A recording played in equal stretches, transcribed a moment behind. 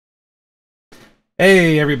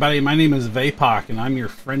Hey everybody, my name is Vapok and I'm your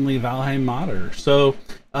friendly Valheim modder.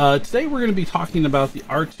 Today we're going to be talking about the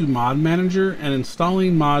R2ModManager and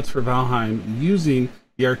installing mods for Valheim using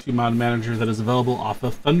the R2ModManager that is available off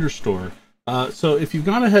of Thunderstore. So if you've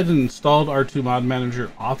gone ahead and installed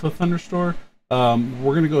R2ModManager off of Thunderstore,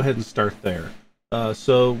 we're going to go ahead and start there.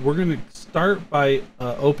 So we're going to start by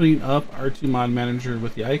opening up R2ModManager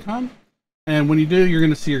with the icon. And when you do, you're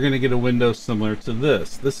going to get a window similar to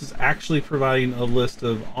this. This is actually providing a list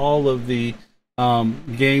of all of the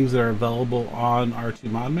games that are available on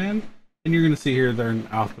R2ModMan, and you're going to see here they're in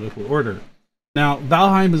alphabetical order. Now,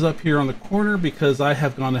 Valheim is up here on the corner because I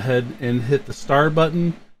have gone ahead and hit the star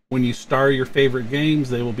button. When you star your favorite games,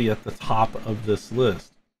 they will be at the top of this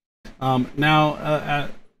list.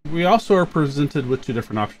 We also are presented with two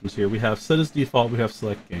different options here. We have set as default, we have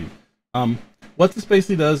select game. What this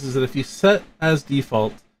basically does is that if you set as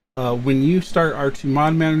default, when you start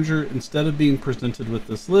R2ModManager, instead of being presented with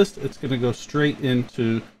this list, it's going to go straight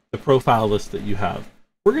into the profile list that you have.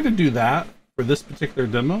 We're going to do that for this particular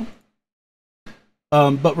demo.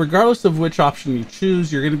 But regardless of which option you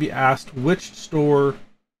choose, you're going to be asked where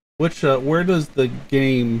does the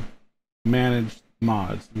game manage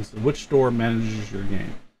mods? So which store manages your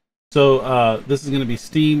game? So this is going to be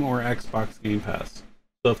Steam or Xbox Game Pass.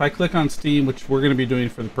 So if I click on Steam, which we're going to be doing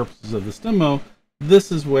for the purposes of this demo,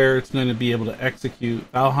 this is where it's going to be able to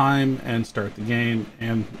execute Valheim and start the game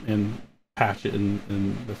and patch it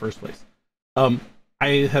in the first place.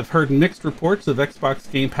 I have heard mixed reports of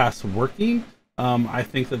Xbox Game Pass working. I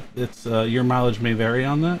think that it's your mileage may vary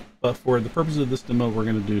on that, but for the purposes of this demo, we're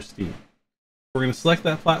going to do Steam. We're going to select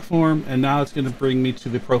that platform, and now it's going to bring me to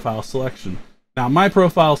the profile selection. Now, my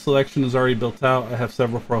profile selection is already built out. I have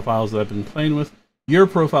several profiles that I've been playing with. Your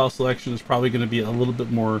profile selection is probably going to be a little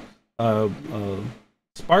bit more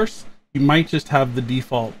sparse. You might just have the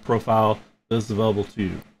default profile that is available to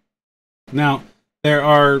you. Now, there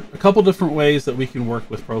are a couple different ways that we can work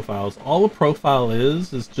with profiles. All a profile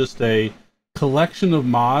is just a collection of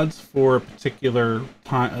mods for a particular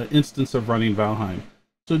instance of running Valheim.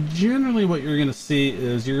 So generally what you're going to see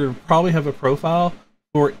is you're going to probably have a profile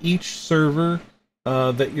for each server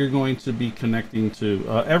that you're going to be connecting to.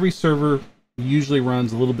 Every server usually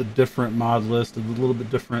runs a little bit different mod list, a little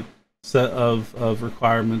bit different set of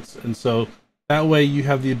requirements, and so that way you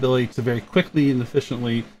have the ability to very quickly and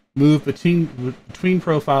efficiently move between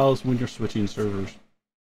profiles when you're switching servers.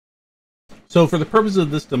 So for the purpose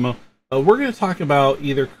of this demo, we're going to talk about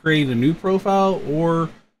either creating a new profile or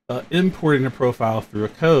importing a profile through a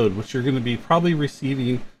code, which you're going to be probably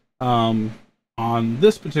receiving on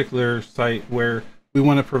this particular site, where we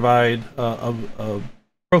want to provide a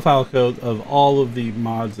profile code of all of the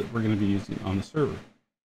mods that we're going to be using on the server.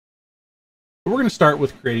 We're going to start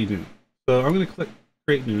with creating new. So I'm going to click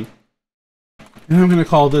create new, and I'm going to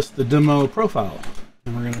call this the demo profile,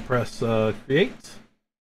 and we're going to press create.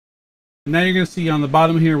 And now you're going to see on the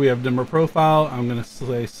bottom here we have demo profile. I'm going to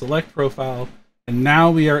say select profile, and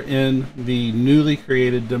now we are in the newly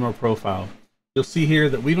created demo profile. You'll see here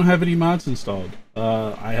that we don't have any mods installed.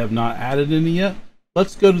 I have not added any yet.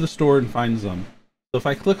 Let's go to the store and find some. So if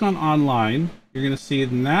I click on online, you're going to see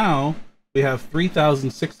now we have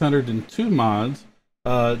 3,602 mods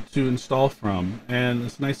to install from, and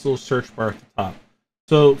this nice little search bar at the top.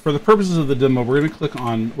 So for the purposes of the demo, we're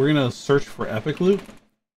going to search for Epic Loot,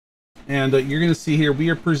 and you're going to see here we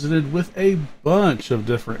are presented with a bunch of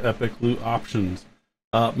different Epic Loot options.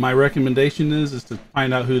 My recommendation is to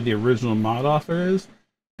find out who the original mod author is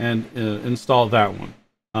and install that one.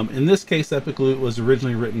 In this case, Epic Loot was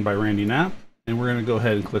originally written by Randy Knapp. And we're going to go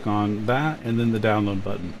ahead and click on that and then the download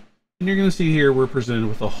button. And you're going to see here we're presented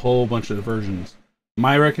with a whole bunch of versions.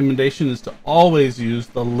 My recommendation is to always use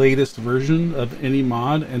the latest version of any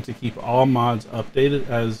mod and to keep all mods updated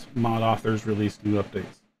as mod authors release new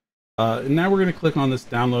updates. And now we're going to click on this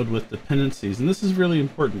download with dependencies. And this is really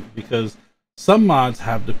important because some mods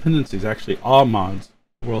have dependencies. Actually, all mods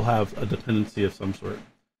will have a dependency of some sort.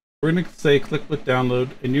 We're going to say click with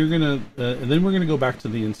download, and and then we're going to go back to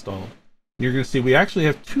the install. You're going to see we actually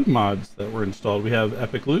have two mods that were installed. We have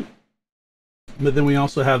Epic Loot, but then we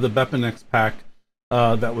also have the Bepanex pack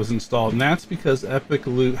that was installed. And that's because Epic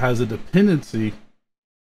Loot has a dependency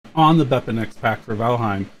on the Bepanex pack for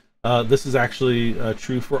Valheim. This is actually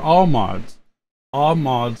true for all mods. All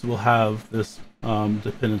mods will have this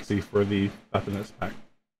dependency for the Bepanex pack.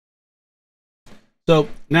 So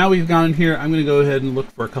now we've gone in here, I'm going to go ahead and look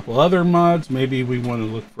for a couple other mods. Maybe we want to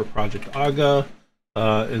look for Project Aga.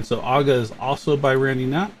 And so Aga is also by Randy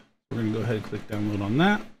Knapp. We're going to go ahead and click download on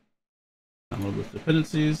that. Download with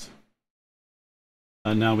dependencies.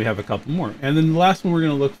 Now we have a couple more. And then the last one we're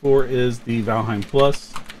going to look for is the Valheim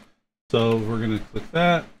Plus. So we're going to click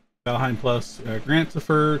that. Valheim Plus, grant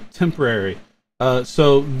defer, temporary.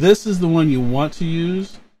 So this is the one you want to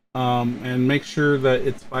use, and make sure that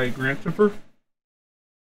it's by grant defer.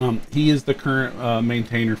 He is the current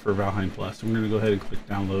maintainer for Valheim Plus. So we're going to go ahead and click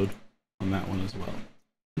download on that one as well.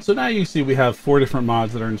 And so now you see we have 4 different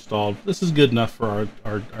mods that are installed. This is good enough for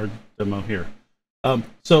our demo here.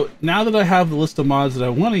 So now that I have the list of mods that I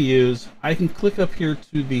want to use, I can click up here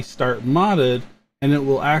to the Start Modded, and it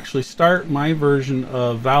will actually start my version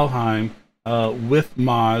of Valheim with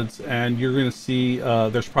mods. And you're going to see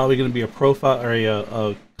there's probably going to be a profile or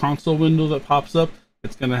a console window that pops up.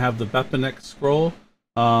 It's going to have the Bepanex scroll,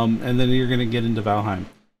 and then you're going to get into Valheim.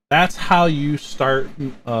 That's how you start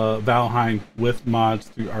Valheim with mods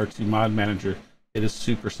through R2ModManager. It is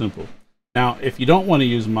super simple. Now, if you don't want to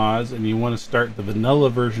use mods and you want to start the vanilla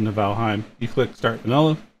version of Valheim, you click Start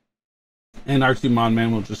Vanilla, and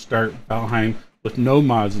R2ModManager will just start Valheim with no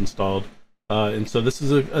mods installed. And so this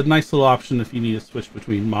is a nice little option if you need to switch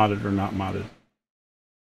between modded or not modded.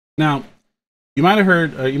 Now, you might have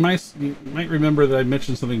heard, you might remember that I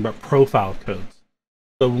mentioned something about profile codes.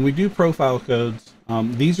 So when we do profile codes,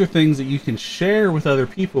 these are things that you can share with other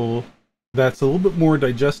people that's a little bit more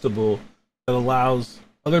digestible, that allows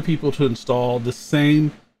other people to install the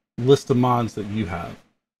same list of mods that you have.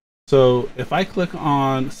 So if I click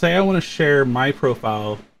on, say I want to share my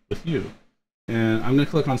profile with you, and I'm going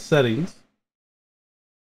to click on settings,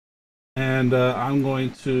 and I'm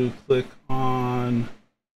going to click on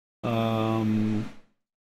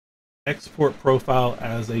export profile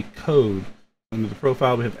as a code. Under the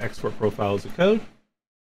profile, we have export profile as a code.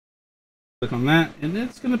 Click on that, and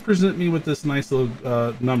it's going to present me with this nice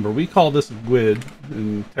little number. We call this a GUID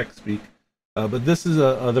in tech speak, but this is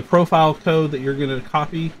the profile code that you're going to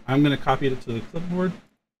copy. I'm going to copy it to the clipboard.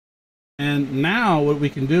 And now what we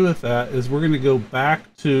can do with that is we're going to go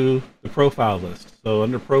back to the profile list. So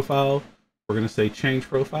under profile, we're going to say change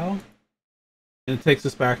profile, and it takes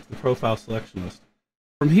us back to the profile selection list.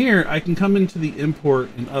 From here, I can come into the import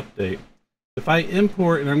and update. If I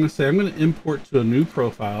import, and I'm going to say I'm going to import to a new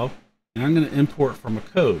profile, and I'm going to import from a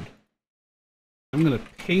code. I'm going to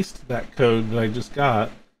paste that code that I just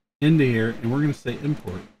got into here, and we're going to say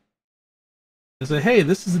import. And say, hey,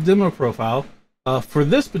 this is a demo profile. For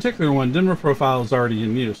this particular one, demo profile is already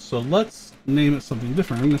in use. So let's name it something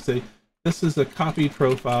different. I'm going to say this is a copy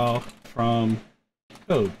profile from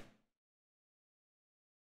code.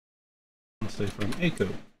 Let's say from a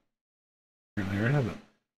code. I already have it.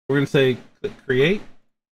 We're going to say click create.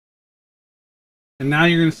 And now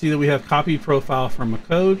you're going to see that we have copy profile from a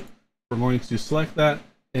code. We're going to select that.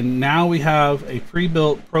 And now we have a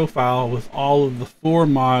pre-built profile with all of the 4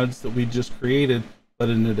 mods that we just created, but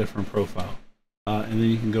in a different profile. And then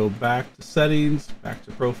you can go back to settings, back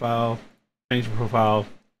to profile, change the profile,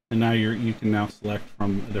 and now you can now select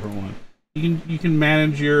from a different one. You can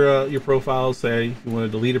manage your profiles. Say if you want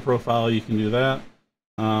to delete a profile, you can do that.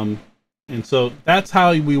 And so that's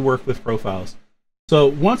how we work with profiles. So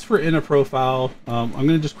once we're in a profile, I'm going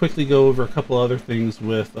to just quickly go over a couple other things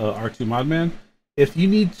with R2ModMan. If you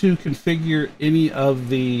need to configure any of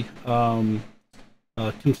the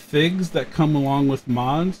configs that come along with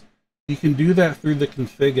mods, you can do that through the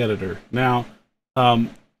config editor. Now,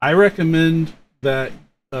 I recommend that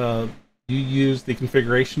you use the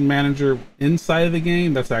configuration manager inside of the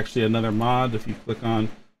game. That's actually another mod. If you click on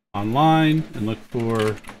online and look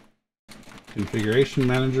for configuration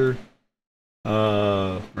manager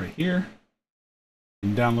right here,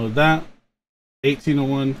 and download that.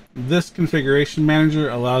 1801. This configuration manager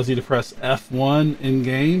allows you to press F1 in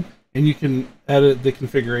game, and you can edit the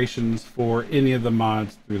configurations for any of the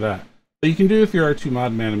mods through that. But you can do it with your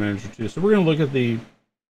R2ModManager too. So we're going to look at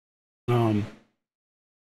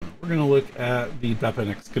the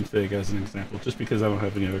Bepanex config as an example, just because I don't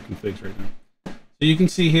have any other configs right now. So you can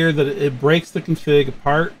see here that it breaks the config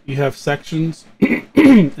apart. You have sections,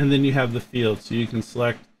 and then you have the fields. So you can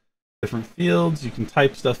select different fields. You can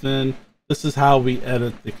type stuff in. This is how we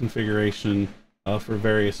edit the configuration for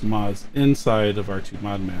various mods inside of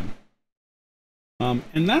R2ModMan.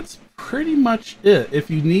 And that's pretty much it.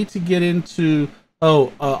 If you need to get into,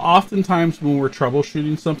 oftentimes when we're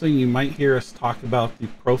troubleshooting something, you might hear us talk about the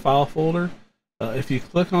profile folder. If you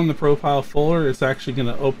click on the profile folder, it's actually going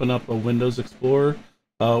to open up a Windows Explorer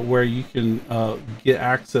where you can get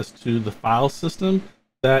access to the file system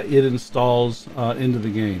that it installs into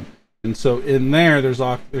the game. And so in there, there's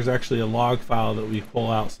actually a log file that we pull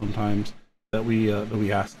out sometimes that we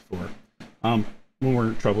ask for when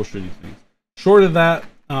we're troubleshooting things. Short of that,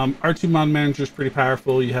 R2ModManager is pretty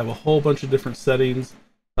powerful. You have a whole bunch of different settings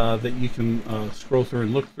that you can scroll through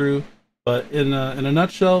and look through. But in a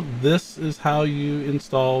nutshell, this is how you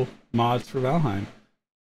install mods for Valheim.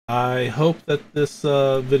 I hope that this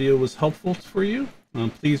video was helpful for you.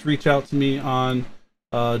 Please reach out to me on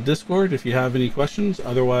Discord if you have any questions.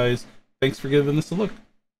 Otherwise, thanks for giving this a look.